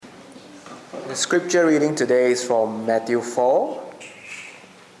The scripture reading today is from Matthew 4.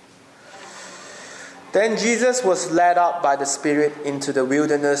 Then Jesus was led up by the Spirit into the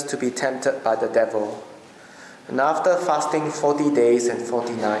wilderness to be tempted by the devil. And after fasting 40 days and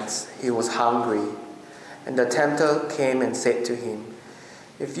 40 nights, he was hungry. And the tempter came and said to him,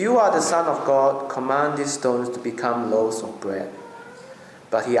 "If you are the Son of God, command these stones to become loaves of bread."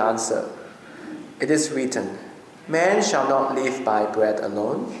 But he answered, "It is written, man shall not live by bread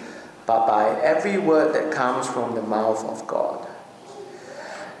alone, but by every word that comes from the mouth of God."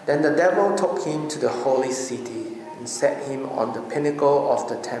 Then the devil took him to the holy city and set him on the pinnacle of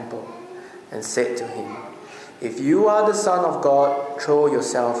the temple and said to him, "If you are the Son of God, throw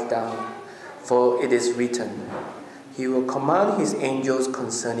yourself down, for it is written, He will command His angels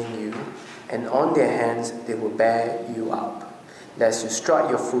concerning you, and on their hands they will bear you up, lest you strike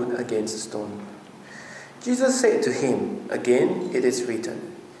your foot against a stone." Jesus said to him, "Again it is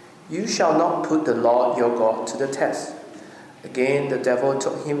written, you shall not put the Lord your God to the test." Again the devil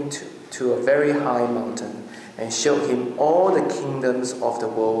took him to a very high mountain and showed him all the kingdoms of the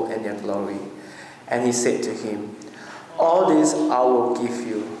world and their glory. And he said to him, "All this I will give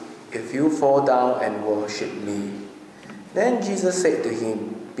you, if you fall down and worship me." Then Jesus said to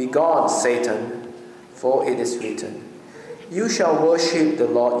him, "Begone, Satan, for it is written, you shall worship the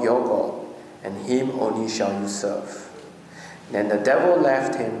Lord your God, and him only shall you serve." Then the devil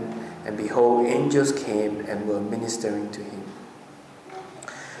left him, and behold, angels came and were ministering to him.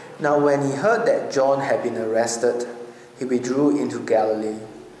 Now when he heard that John had been arrested, he withdrew into Galilee,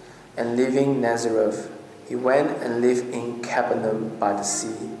 and leaving Nazareth, he went and lived in Capernaum by the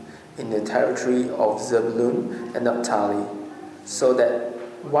sea, in the territory of Zebulun and Naphtali, so that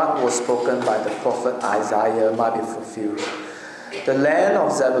what was spoken by the prophet Isaiah might be fulfilled. The land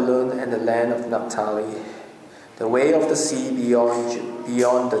of Zebulun and the land of Naphtali, the way of the sea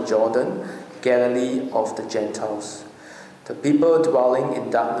beyond the Jordan, Galilee of the Gentiles. The people dwelling in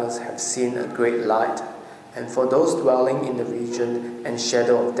darkness have seen a great light, and for those dwelling in the region and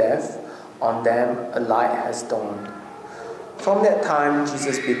shadow of death, on them a light has dawned. From that time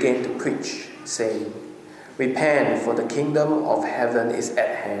Jesus began to preach, saying, "Repent, for the kingdom of heaven is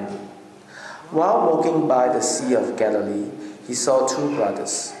at hand." While walking by the Sea of Galilee, he saw two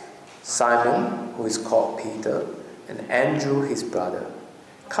brothers, Simon, who is called Peter, and Andrew his brother,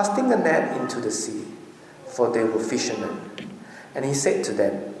 casting a net into the sea, for they were fishermen. And he said to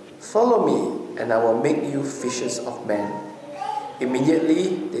them, "Follow me, and I will make you fishers of men."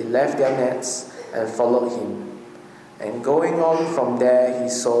 Immediately they left their nets and followed him. And going on from there, he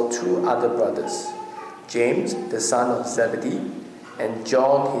saw two other brothers, James, the son of Zebedee, and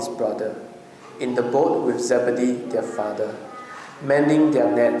John his brother, in the boat with Zebedee their father, mending their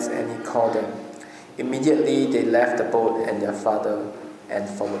nets, and he called them. Immediately they left the boat and their father and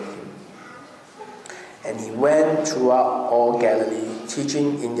followed him. And he went throughout all Galilee,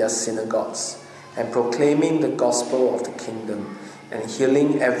 teaching in their synagogues, and proclaiming the gospel of the kingdom, and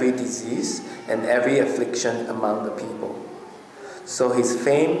healing every disease and every affliction among the people. So his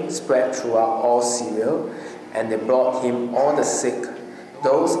fame spread throughout all Syria, and they brought him all the sick,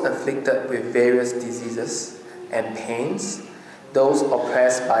 those afflicted with various diseases and pains, those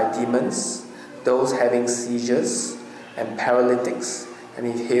oppressed by demons, those having seizures, and paralytics, and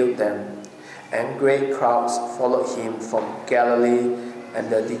he healed them. And great crowds followed him from Galilee and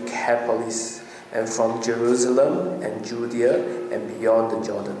the Decapolis, and from Jerusalem and Judea and beyond the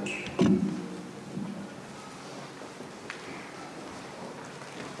Jordan.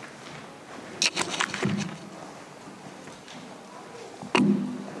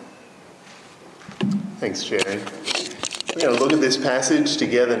 Thanks, Jerry. We're going to look at this passage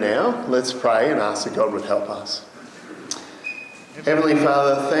together now. Let's pray and ask that God would help us. Heavenly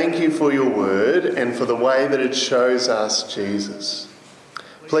Father, thank you for your word and for the way that it shows us Jesus.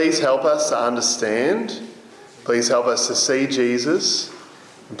 Please help us to understand. Please help us to see Jesus.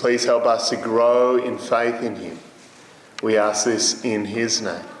 And please help us to grow in faith in him. We ask this in his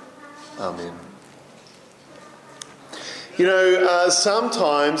name. Amen. You know,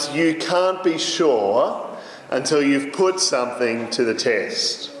 sometimes you can't be sure until you've put something to the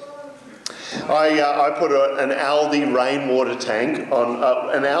test. I put an Aldi rainwater tank on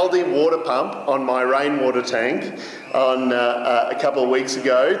an Aldi water pump on my rainwater tank on a couple of weeks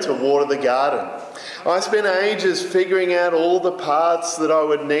ago to water the garden. I spent ages figuring out all the parts that I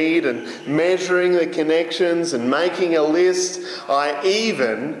would need and measuring the connections and making a list. I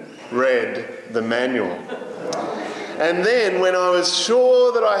even read the manual. And then when I was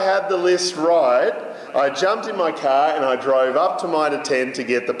sure that I had the list right, I jumped in my car and I drove up to Mitre 10 to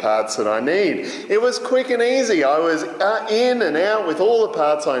get the parts that I need. It was quick and easy. I was in and out with all the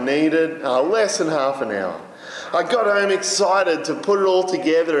parts I needed, less than half an hour. I got home excited to put it all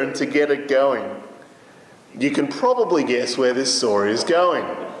together and to get it going. You can probably guess where this story is going.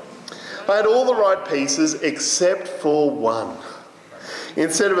 I had all the right pieces except for one.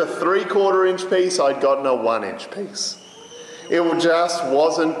 Instead of a 3/4 inch piece, I'd gotten a 1 inch piece. It just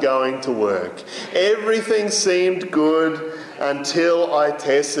wasn't going to work. Everything seemed good until I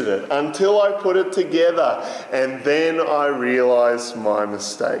tested it, until I put it together, and then I realised my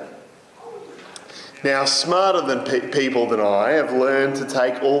mistake. Now, smarter than people than I have learned to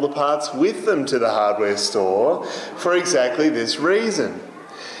take all the parts with them to the hardware store for exactly this reason.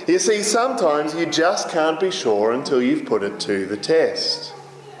 You see, sometimes you just can't be sure until you've put it to the test.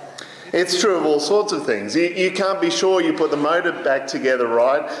 It's true of all sorts of things. You can't be sure you put the motor back together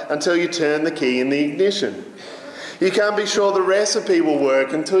right until you turn the key in the ignition. You can't be sure the recipe will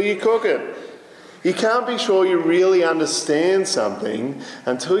work until you cook it. You can't be sure you really understand something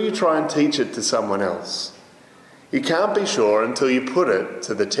until you try and teach it to someone else. You can't be sure until you put it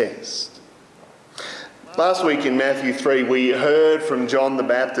to the test. Last week in Matthew 3, we heard from John the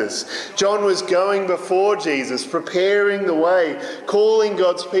Baptist. John was going before Jesus, preparing the way, calling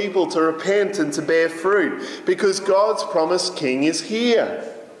God's people to repent and to bear fruit, because God's promised king is here.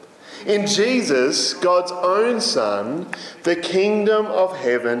 In Jesus, God's own Son, the kingdom of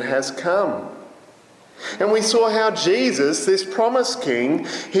heaven has come. And we saw how Jesus, this promised king,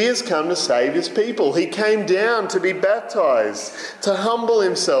 he has come to save his people. He came down to be baptized, to humble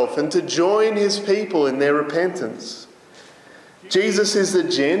himself and to join his people in their repentance. Jesus is the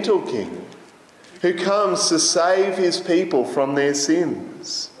gentle king who comes to save his people from their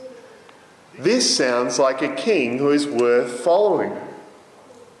sins. This sounds like a king who is worth following.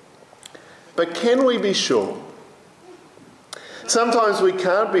 But can we be sure? Sometimes we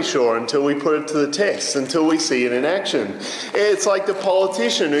can't be sure until we put it to the test, until we see it in action. It's like the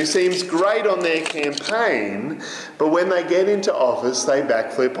politician who seems great on their campaign, but when they get into office, they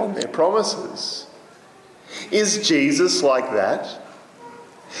backflip on their promises. Is Jesus like that?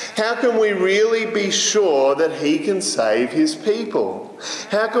 How can we really be sure that he can save his people?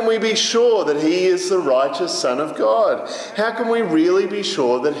 How can we be sure that he is the righteous Son of God? How can we really be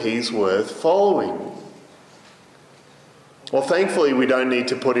sure that he's worth following? Well, thankfully, we don't need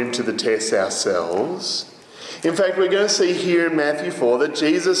to put him to the test ourselves. In fact, we're going to see here in Matthew 4 that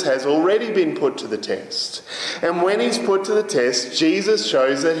Jesus has already been put to the test. And when he's put to the test, Jesus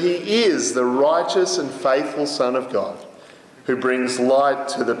shows that he is the righteous and faithful Son of God, who brings light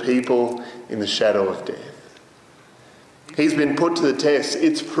to the people in the shadow of death. He's been put to the test.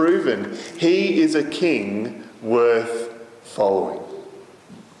 It's proven he is a king worth following.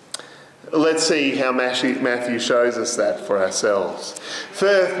 Let's see how Matthew shows us that for ourselves.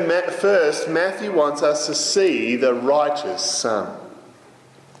 First, Matthew wants us to see the righteous Son.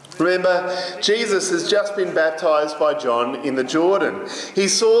 Remember, Jesus has just been baptized by John in the Jordan. He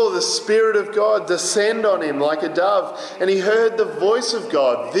saw the Spirit of God descend on him like a dove, and he heard the voice of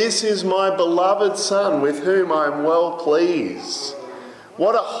God, "This is my beloved Son, with whom I am well pleased."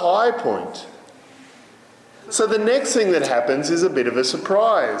 What a high point. So the next thing that happens is a bit of a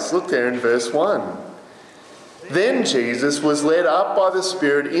surprise. Look there in verse 1. Then Jesus was led up by the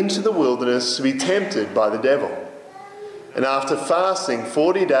Spirit into the wilderness to be tempted by the devil. And after fasting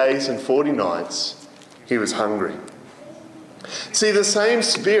 40 days and 40 nights, he was hungry. See, the same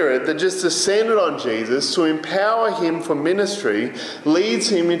Spirit that just descended on Jesus to empower him for ministry leads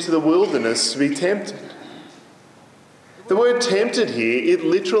him into the wilderness to be tempted. The word tempted here, it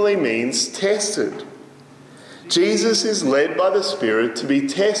literally means tested. Jesus is led by the Spirit to be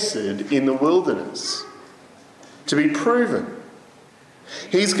tested in the wilderness, to be proven.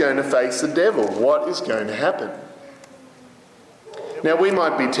 He's going to face the devil. What is going to happen? Now, we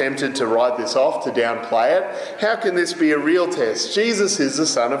might be tempted to write this off, to downplay it. How can this be a real test? Jesus is the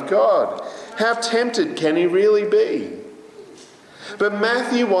Son of God. How tempted can he really be? But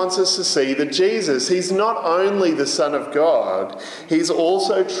Matthew wants us to see that Jesus, he's not only the Son of God, he's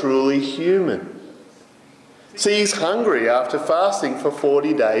also truly human. See, he's hungry after fasting for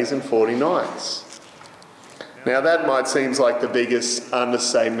 40 days and 40 nights. Now, that might seem like the biggest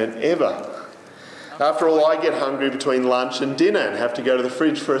understatement ever. After all, I get hungry between lunch and dinner and have to go to the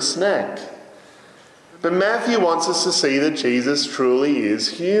fridge for a snack. But Matthew wants us to see that Jesus truly is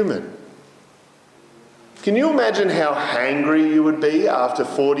human. Can you imagine how hangry you would be after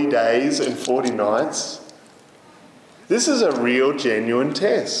 40 days and 40 nights? This is a real, genuine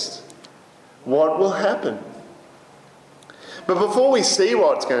test. What will happen? But before we see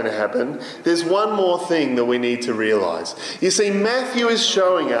what's going to happen, there's one more thing that we need to realise. You see, Matthew is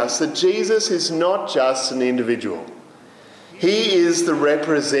showing us that Jesus is not just an individual. He is the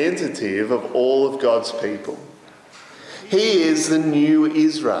representative of all of God's people. He is the new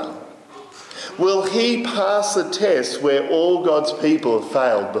Israel. Will he pass the test where all God's people have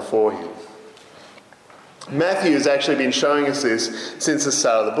failed before him? Matthew has actually been showing us this since the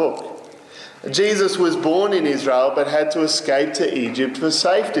start of the book. Jesus was born in Israel but had to escape to Egypt for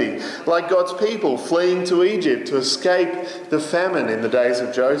safety, like God's people fleeing to Egypt to escape the famine in the days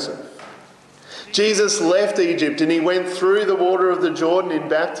of Joseph. Jesus left Egypt and he went through the water of the Jordan in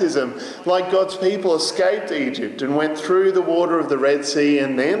baptism, like God's people escaped Egypt and went through the water of the Red Sea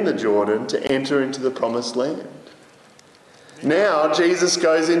and then the Jordan to enter into the promised land. Now Jesus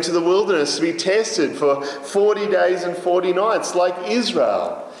goes into the wilderness to be tested for 40 days and 40 nights, like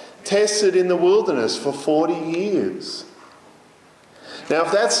Israel, tested in the wilderness for 40 years. Now,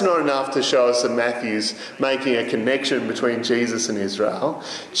 if that's not enough to show us that Matthew's making a connection between Jesus and Israel,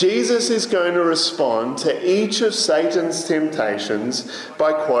 Jesus is going to respond to each of Satan's temptations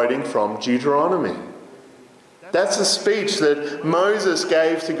by quoting from Deuteronomy. That's a speech that Moses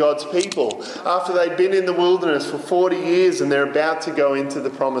gave to God's people after they'd been in the wilderness for 40 years and they're about to go into the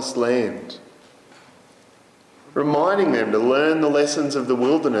promised land, reminding them to learn the lessons of the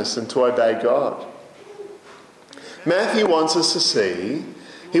wilderness and to obey God. Matthew wants us to see,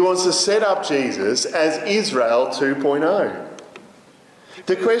 he wants to set up Jesus as Israel 2.0.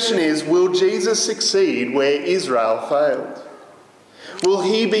 The question is, will Jesus succeed where Israel failed? Will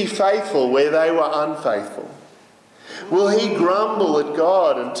he be faithful where they were unfaithful? Will he grumble at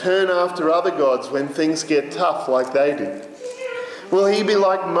God and turn after other gods when things get tough like they did? Will he be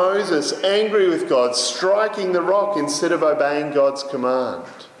like Moses, angry with God, striking the rock instead of obeying God's command?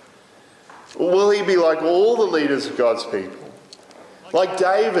 Or will he be like all the leaders of God's people? Like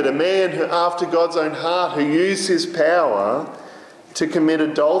David, a man after God's own heart who used his power to commit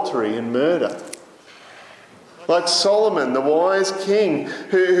adultery and murder? Like Solomon, the wise king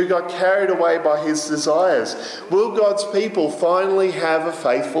who got carried away by his desires? Will God's people finally have a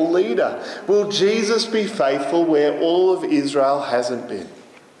faithful leader? Will Jesus be faithful where all of Israel hasn't been?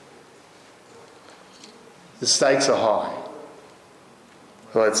 The stakes are high.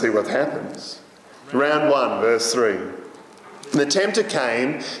 Well, let's see what happens. Round 1, verse 3. The tempter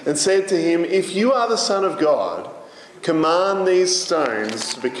came and said to him, "If you are the Son of God, command these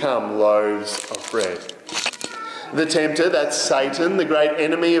stones to become loaves of bread." The tempter, that's Satan, the great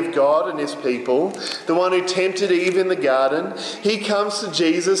enemy of God and his people, the one who tempted Eve in the garden, he comes to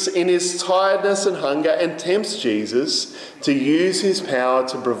Jesus in his tiredness and hunger and tempts Jesus to use his power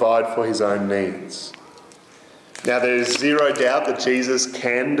to provide for his own needs. Now, there is zero doubt that Jesus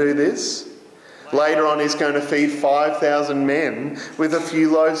can do this. Later on, he's going to feed 5,000 men with a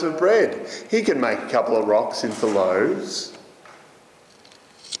few loaves of bread. He can make a couple of rocks into loaves.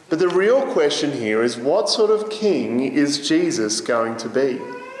 But the real question here is, what sort of king is Jesus going to be?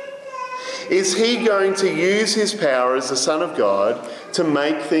 Is he going to use his power as the Son of God to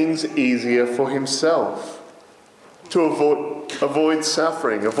make things easier for himself? To avoid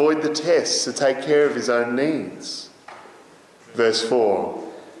suffering, avoid the tests, to take care of his own needs? Verse 4.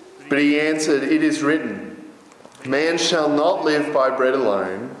 But he answered, "It is written, man shall not live by bread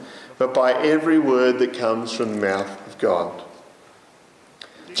alone, but by every word that comes from the mouth of God."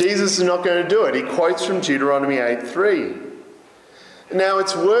 Jesus is not going to do it. He quotes from Deuteronomy 8:3. Now,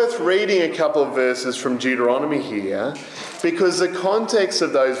 it's worth reading a couple of verses from Deuteronomy here, because the context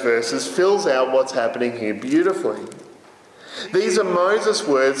of those verses fills out what's happening here beautifully. These are Moses'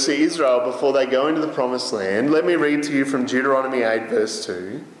 words to Israel before they go into the promised land. Let me read to you from Deuteronomy 8, verse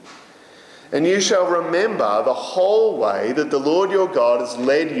 2. "And you shall remember the whole way that the Lord your God has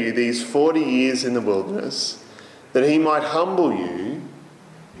led you these 40 years in the wilderness, that he might humble you,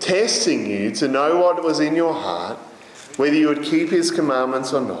 testing you to know what was in your heart, whether you would keep his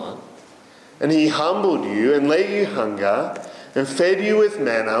commandments or not. And he humbled you and let you hunger and fed you with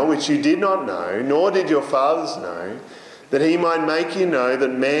manna, which you did not know, nor did your fathers know, that he might make you know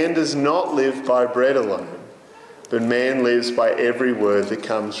that man does not live by bread alone, but man lives by every word that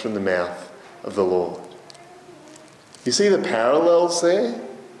comes from the mouth of the Lord." You see the parallels there?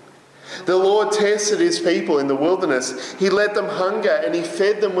 The Lord tested his people in the wilderness. He let them hunger and he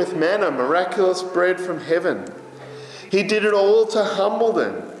fed them with manna, miraculous bread from heaven. He did it all to humble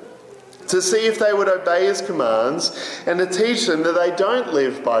them, to see if they would obey his commands, and to teach them that they don't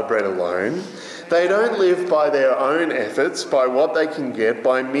live by bread alone. They don't live by their own efforts, by what they can get,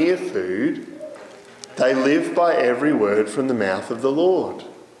 by mere food. They live by every word from the mouth of the Lord.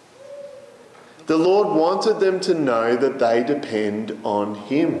 The Lord wanted them to know that they depend on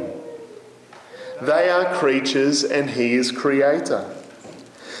him. They are creatures and he is creator.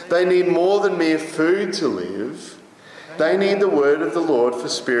 They need more than mere food to live. They need the word of the Lord for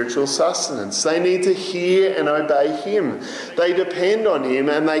spiritual sustenance. They need to hear and obey him. They depend on him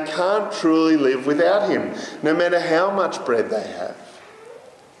and they can't truly live without him, no matter how much bread they have.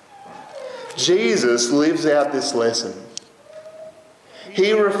 Jesus lives out this lesson.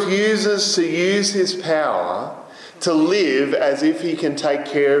 He refuses to use his power to live as if he can take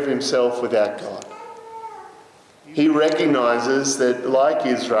care of himself without God. He recognises that, like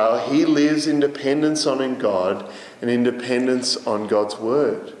Israel, he lives in dependence on God and in dependence on God's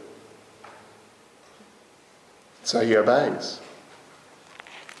word. So he obeys.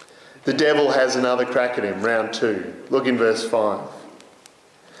 The devil has another crack at him, round 2. Look in verse 5.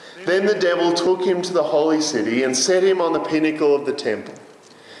 Then the devil took him to the holy city and set him on the pinnacle of the temple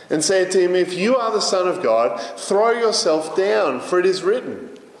and said to him, "If you are the Son of God, throw yourself down, for it is written,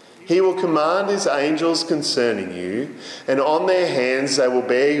 he will command his angels concerning you, and on their hands they will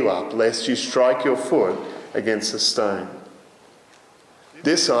bear you up, lest you strike your foot against a stone."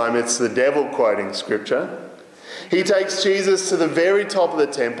 This time it's the devil quoting scripture. He takes Jesus to the very top of the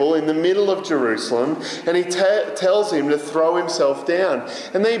temple in the middle of Jerusalem, and he tells him to throw himself down.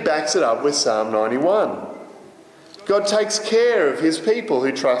 And then he backs it up with Psalm 91. God takes care of his people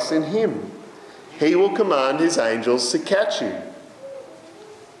who trust in him. He will command his angels to catch you.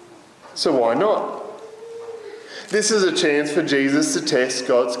 So why not? This is a chance for Jesus to test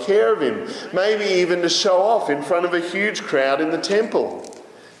God's care of him, maybe even to show off in front of a huge crowd in the temple,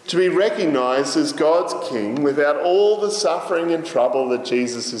 to be recognised as God's king without all the suffering and trouble that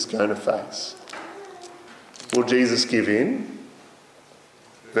Jesus is going to face. Will Jesus give in?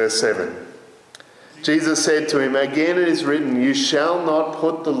 Verse 7. Jesus said to him, "Again it is written, you shall not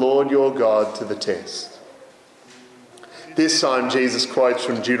put the Lord your God to the test." This time Jesus quotes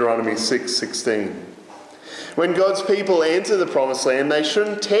from Deuteronomy 6:16. When God's people enter the promised land, they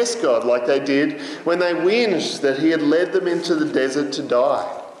shouldn't test God like they did when they whinged that he had led them into the desert to die.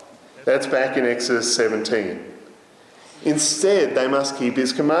 That's back in Exodus 17. Instead, they must keep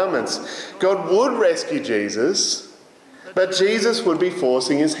his commandments. God would rescue Jesus, but Jesus would be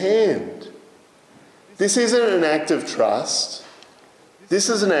forcing his hand. This isn't an act of trust. This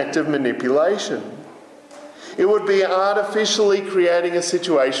is an act of manipulation. It would be artificially creating a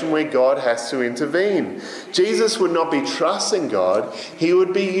situation where God has to intervene. Jesus would not be trusting God, he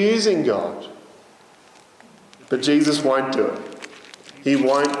would be using God. But Jesus won't do it. He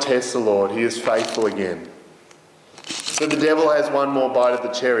won't test the Lord. He is faithful again. But the devil has one more bite of the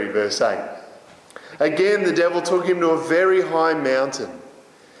cherry, verse 8. Again, the devil took him to a very high mountain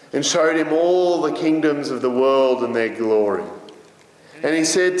and showed him all the kingdoms of the world and their glory. And he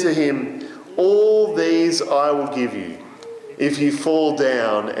said to him, "All these I will give you if you fall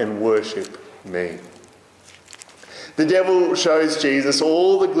down and worship me." The devil shows Jesus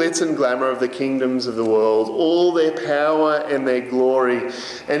all the glitz and glamour of the kingdoms of the world, all their power and their glory,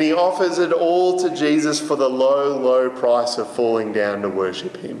 and he offers it all to Jesus for the low, low price of falling down to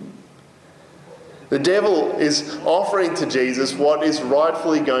worship him. The devil is offering to Jesus what is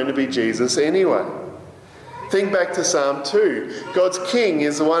rightfully going to be Jesus anyway. Think back to Psalm 2. God's king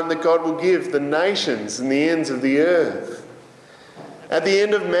is the one that God will give the nations and the ends of the earth. At the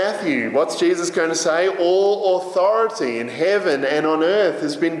end of Matthew, what's Jesus going to say? All authority in heaven and on earth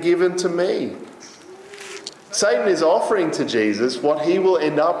has been given to me. Satan is offering to Jesus what he will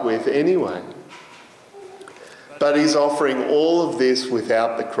end up with anyway. But he's offering all of this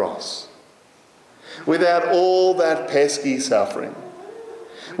without the cross. Without all that pesky suffering.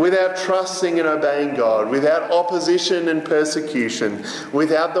 Without trusting and obeying God. Without opposition and persecution.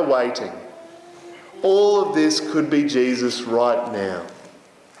 Without the waiting. All of this could be Jesus right now.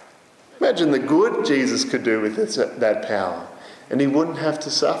 Imagine the good Jesus could do with that power, and he wouldn't have to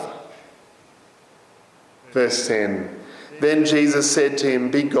suffer. Verse 10. Then Jesus said to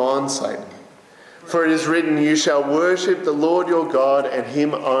him, "Begone, Satan, for it is written, you shall worship the Lord your God, and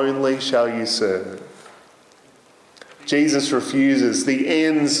him only shall you serve." Jesus refuses. The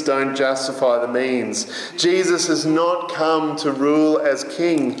ends don't justify the means. Jesus has not come to rule as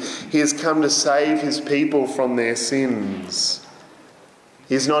king. He has come to save his people from their sins.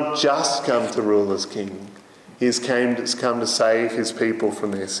 He has not just come to rule as king. He has come to save his people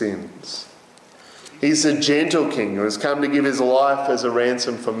from their sins. He's a gentle king who has come to give his life as a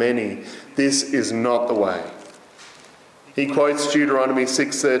ransom for many. This is not the way. He quotes Deuteronomy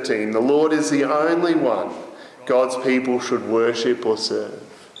 6:13. The Lord is the only one God's people should worship or serve.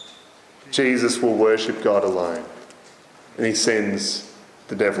 Jesus will worship God alone. And he sends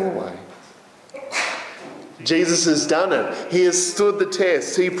the devil away. Jesus has done it. He has stood the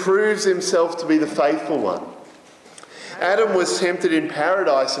test. He proves himself to be the faithful one. Adam was tempted in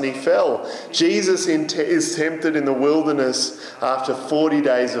paradise and he fell. Jesus is tempted in the wilderness after 40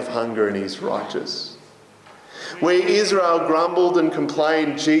 days of hunger and he's righteous. Where Israel grumbled and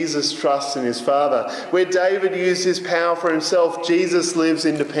complained, Jesus trusts in his Father. Where David used his power for himself, Jesus lives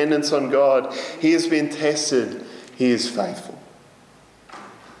in dependence on God. He has been tested. He is faithful.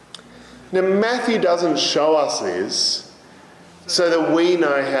 Now, Matthew doesn't show us this so that we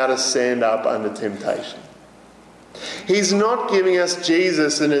know how to stand up under temptation. He's not giving us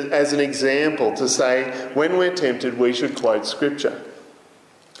Jesus as an example to say when we're tempted we should quote Scripture.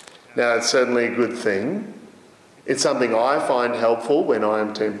 Now, it's certainly a good thing. It's something I find helpful when I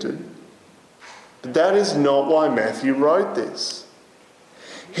am tempted. But that is not why Matthew wrote this.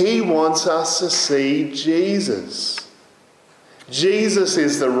 He wants us to see Jesus. Jesus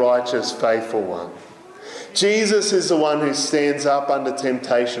is the righteous, faithful one. Jesus is the one who stands up under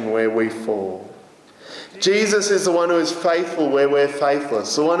temptation where we fall. Jesus is the one who is faithful where we're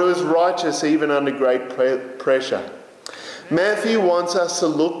faithless, the one who is righteous even under great pressure. Matthew wants us to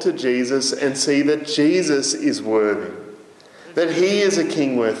look to Jesus and see that Jesus is worthy, that he is a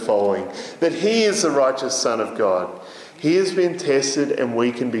king worth following, that he is the righteous Son of God. He has been tested and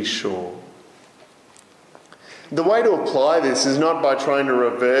we can be sure. The way to apply this is not by trying to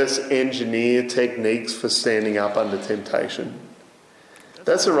reverse engineer techniques for standing up under temptation.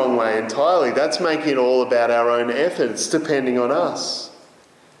 That's the wrong way entirely. That's making it all about our own efforts, depending on us.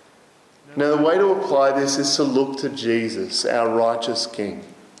 Now, the way to apply this is to look to Jesus, our righteous King,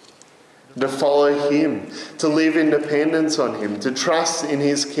 to follow him, to live in dependence on him, to trust in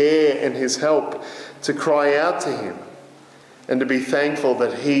his care and his help, to cry out to him, and to be thankful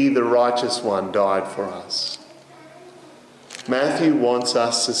that he, the righteous one, died for us. Matthew wants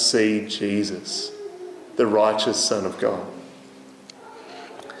us to see Jesus, the righteous Son of God.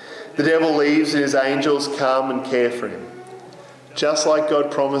 The devil leaves and his angels come and care for him, just like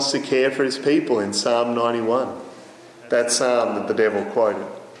God promised to care for his people in Psalm 91, that psalm that the devil quoted.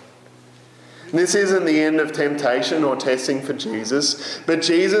 And this isn't the end of temptation or testing for Jesus, but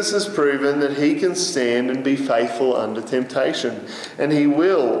Jesus has proven that he can stand and be faithful under temptation, and he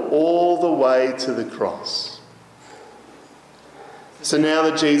will all the way to the cross. So now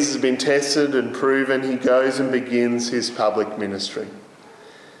that Jesus has been tested and proven, he goes and begins his public ministry.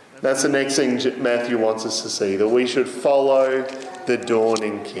 That's the next thing Matthew wants us to see, that we should follow the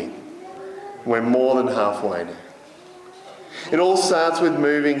dawning King. We're more than halfway now. It all starts with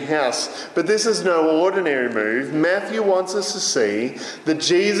moving house, but this is no ordinary move. Matthew wants us to see that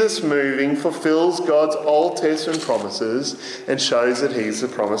Jesus moving fulfills God's Old Testament promises and shows that he's the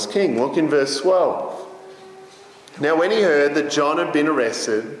promised King. Look in verse 12. Now when he heard that John had been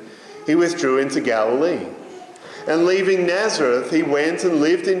arrested, he withdrew into Galilee. And leaving Nazareth, he went and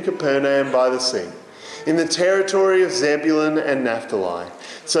lived in Capernaum by the sea, in the territory of Zebulun and Naphtali,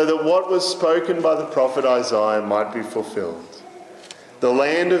 so that what was spoken by the prophet Isaiah might be fulfilled. The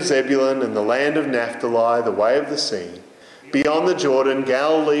land of Zebulun and the land of Naphtali, the way of the sea, beyond the Jordan,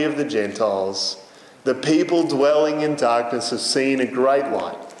 Galilee of the Gentiles, the people dwelling in darkness have seen a great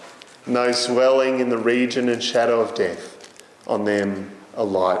light, and those dwelling in the region and shadow of death, on them a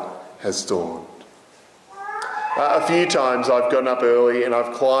light has dawned. A few times I've gotten up early and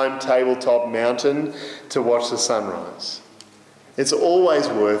I've climbed Tabletop Mountain to watch the sunrise. It's always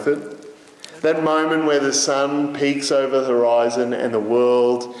worth it. That moment where the sun peaks over the horizon and the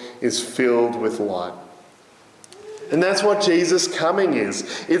world is filled with light. And that's what Jesus' coming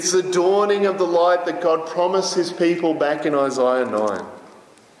is. It's the dawning of the light that God promised his people back in Isaiah 9.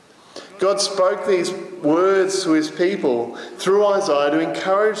 God spoke these words to his people through Isaiah to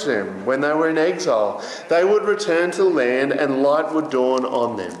encourage them when they were in exile. They would return to the land and light would dawn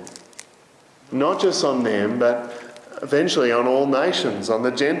on them. Not just on them, but eventually on all nations, on the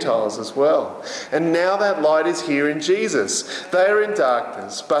Gentiles as well. And now that light is here in Jesus. They are in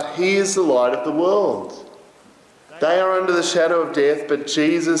darkness, but he is the light of the world. They are under the shadow of death, but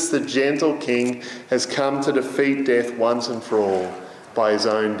Jesus, the gentle King, has come to defeat death once and for all by his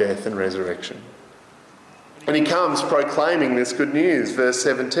own death and resurrection. And he comes proclaiming this good news. Verse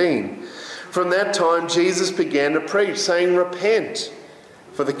 17. From that time Jesus began to preach, saying, "Repent,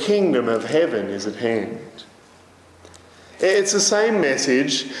 for the kingdom of heaven is at hand." It's the same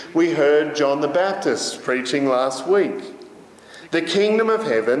message we heard John the Baptist preaching last week. The kingdom of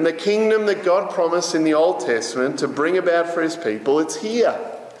heaven, the kingdom that God promised in the Old Testament to bring about for his people, it's here.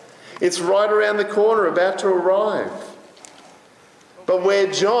 It's right around the corner, about to arrive. But where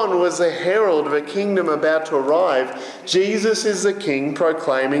John was the herald of a kingdom about to arrive, Jesus is the King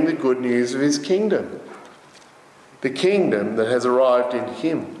proclaiming the good news of his kingdom. the kingdom that has arrived in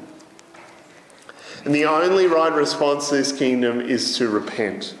him. And the only right response to this kingdom is to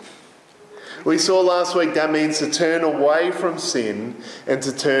repent. We saw last week that means to turn away from sin and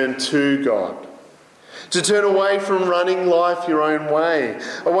to turn to God. To turn away from running life your own way,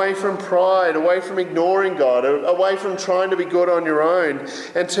 away from pride, away from ignoring God, away from trying to be good on your own,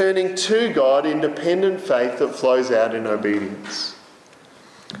 and turning to God in dependent faith that flows out in obedience.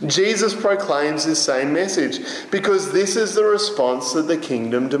 Jesus proclaims this same message because this is the response that the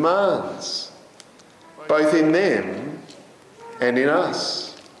kingdom demands, both in them and in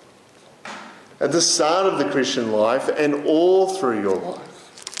us. At the start of the Christian life and all through your life,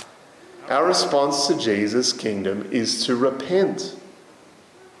 our response to Jesus' kingdom is to repent.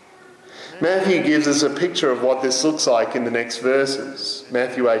 Matthew gives us a picture of what this looks like in the next verses.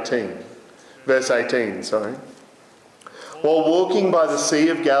 Matthew 18, verse 18, sorry. While walking by the Sea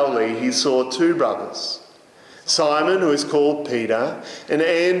of Galilee, he saw two brothers, Simon, who is called Peter, and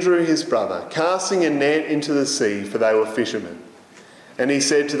Andrew, his brother, casting a net into the sea, for they were fishermen. And he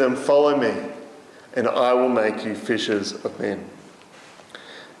said to them, "Follow me, and I will make you fishers of men."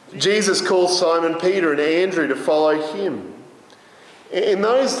 Jesus calls Simon Peter and Andrew to follow him. In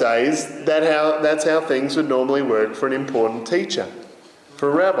those days, that's how things would normally work for an important teacher, for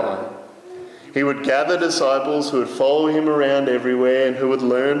a rabbi. He would gather disciples who would follow him around everywhere and who would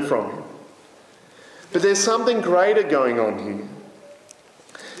learn from him. But there's something greater going on here.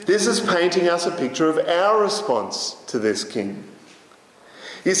 This is painting us a picture of our response to this king.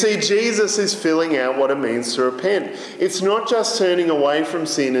 You see, Jesus is filling out what it means to repent. It's not just turning away from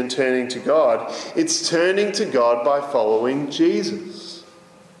sin and turning to God. It's turning to God by following Jesus.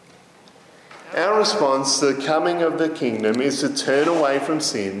 Our response to the coming of the kingdom is to turn away from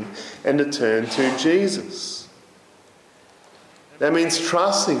sin and to turn to Jesus. That means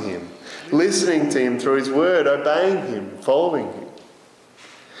trusting him, listening to him through his word, obeying him, following him.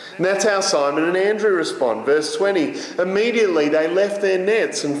 And that's how Simon and Andrew respond. Verse 20, immediately they left their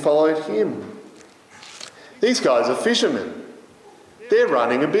nets and followed him. These guys are fishermen. They're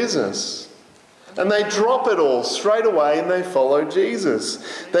running a business. And they drop it all straight away and they follow Jesus.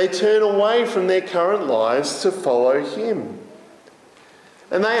 They turn away from their current lives to follow him.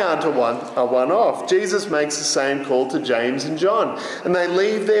 And they aren't a one-off. Jesus makes the same call to James and John. And they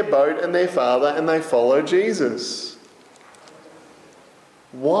leave their boat and their father and they follow Jesus.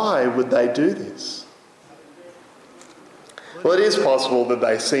 Why would they do this? Well, it is possible that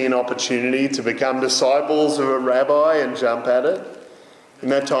they see an opportunity to become disciples of a rabbi and jump at it. In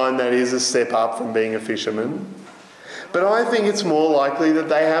that time, that is a step up from being a fisherman. But I think it's more likely that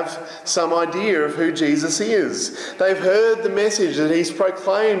they have some idea of who Jesus is. They've heard the message that he's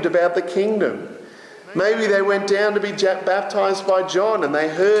proclaimed about the kingdom. Maybe they went down to be baptised by John and they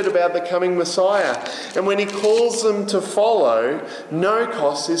heard about the coming Messiah. And when he calls them to follow, no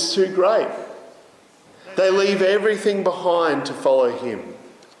cost is too great. They leave everything behind to follow him.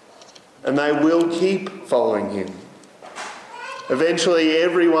 And they will keep following him. Eventually,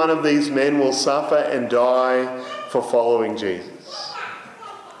 every one of these men will suffer and die for following Jesus.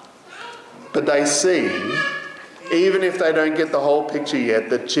 But they see, even if they don't get the whole picture yet,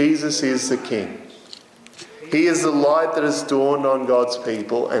 that Jesus is the King. He is the light that has dawned on God's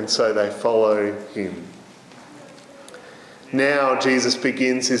people, and so they follow him. Now Jesus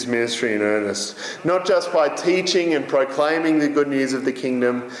begins his ministry in earnest, not just by teaching and proclaiming the good news of the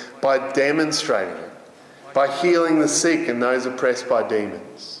kingdom, by demonstrating it, by healing the sick and those oppressed by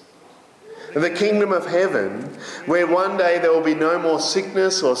demons. The kingdom of heaven, where one day there will be no more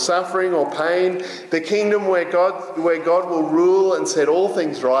sickness or suffering or pain, the kingdom where God will rule and set all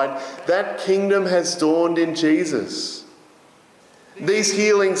things right, that kingdom has dawned in Jesus. These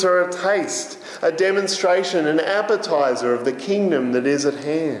healings are a taste, a demonstration, an appetizer of the kingdom that is at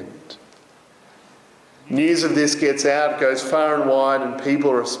hand. News of this gets out, goes far and wide, and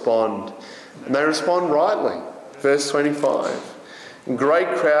people respond. And they respond rightly. Verse 25. Great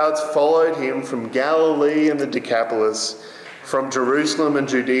crowds followed him from Galilee and the Decapolis, from Jerusalem and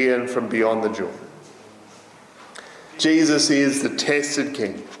Judea and from beyond the Jordan. Jesus is the tested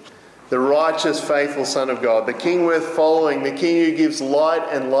King, the righteous, faithful Son of God, the King worth following, the King who gives light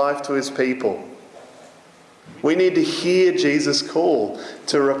and life to his people. We need to hear Jesus' call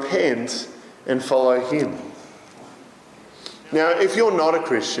to repent and follow him. Now, if you're not a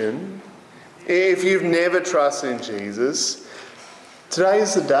Christian, if you've never trusted in Jesus, today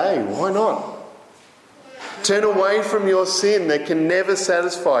is the day. Why not? Turn away from your sin that can never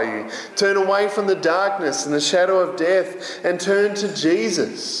satisfy you. Turn away from the darkness and the shadow of death and turn to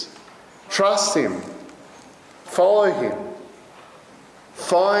Jesus. Trust him. Follow him.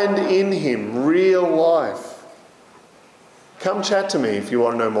 Find in him real life. Come chat to me if you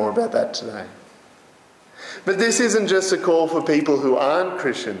want to know more about that today. But this isn't just a call for people who aren't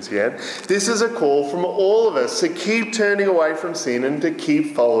Christians yet. This is a call from all of us to keep turning away from sin and to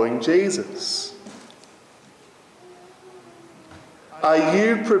keep following Jesus. Are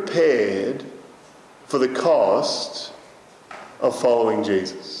you prepared for the cost of following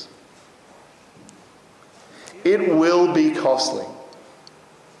Jesus? It will be costly.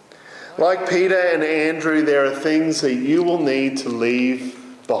 Like Peter and Andrew, there are things that you will need to leave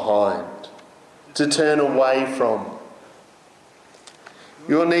behind, to turn away from.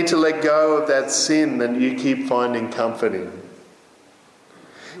 You will need to let go of that sin that you keep finding comfort in.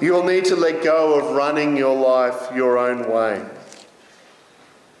 You will need to let go of running your life your own way.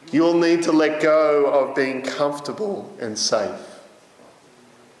 You will need to let go of being comfortable and safe.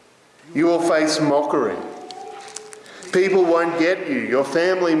 You will face mockery. People won't get you. Your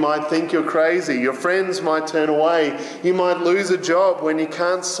family might think you're crazy. Your friends might turn away. You might lose a job when you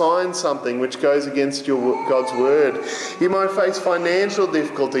can't sign something which goes against God's word. You might face financial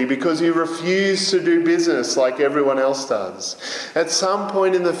difficulty because you refuse to do business like everyone else does. At some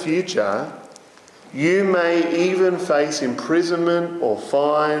point in the future, you may even face imprisonment or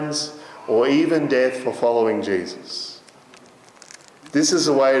fines or even death for following Jesus. This is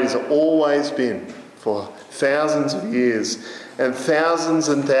the way it has always been for thousands of years, and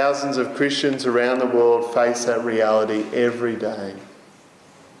thousands of Christians around the world face that reality every day.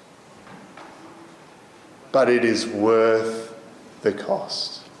 But it is worth the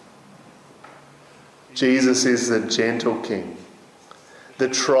cost. Jesus is the gentle King, the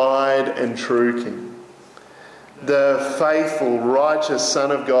tried and true King, the faithful, righteous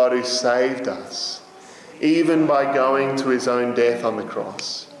Son of God who saved us, even by going to his own death on the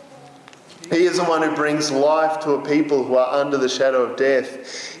cross. He is the one who brings life to a people who are under the shadow of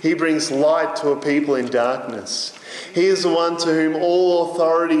death. He brings light to a people in darkness. He is the one to whom all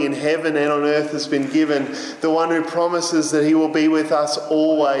authority in heaven and on earth has been given, the one who promises that he will be with us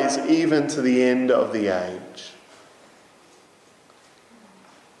always, even to the end of the age.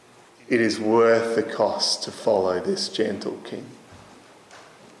 It is worth the cost to follow this gentle King.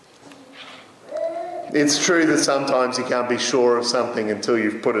 It's true that sometimes you can't be sure of something until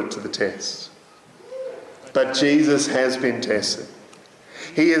you've put it to the test. But Jesus has been tested.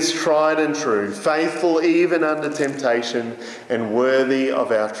 He is tried and true, faithful even under temptation, and worthy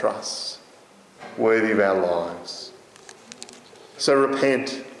of our trust, worthy of our lives. So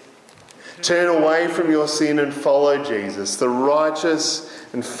repent. Turn away from your sin and follow Jesus, the righteous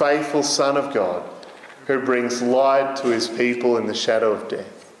and faithful Son of God, who brings light to his people in the shadow of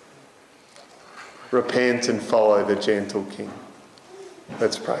death. Repent and follow the gentle King.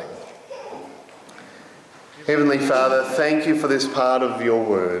 Let's pray. Heavenly Father, thank you for this part of your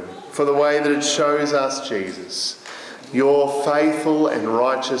word, for the way that it shows us Jesus, your faithful and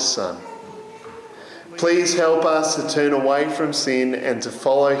righteous Son. Please help us to turn away from sin and to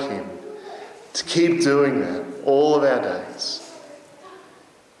follow him, to keep doing that all of our days.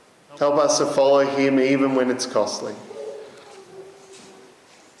 Help us to follow him even when it's costly.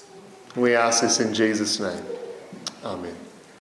 We ask this in Jesus' name. Amen.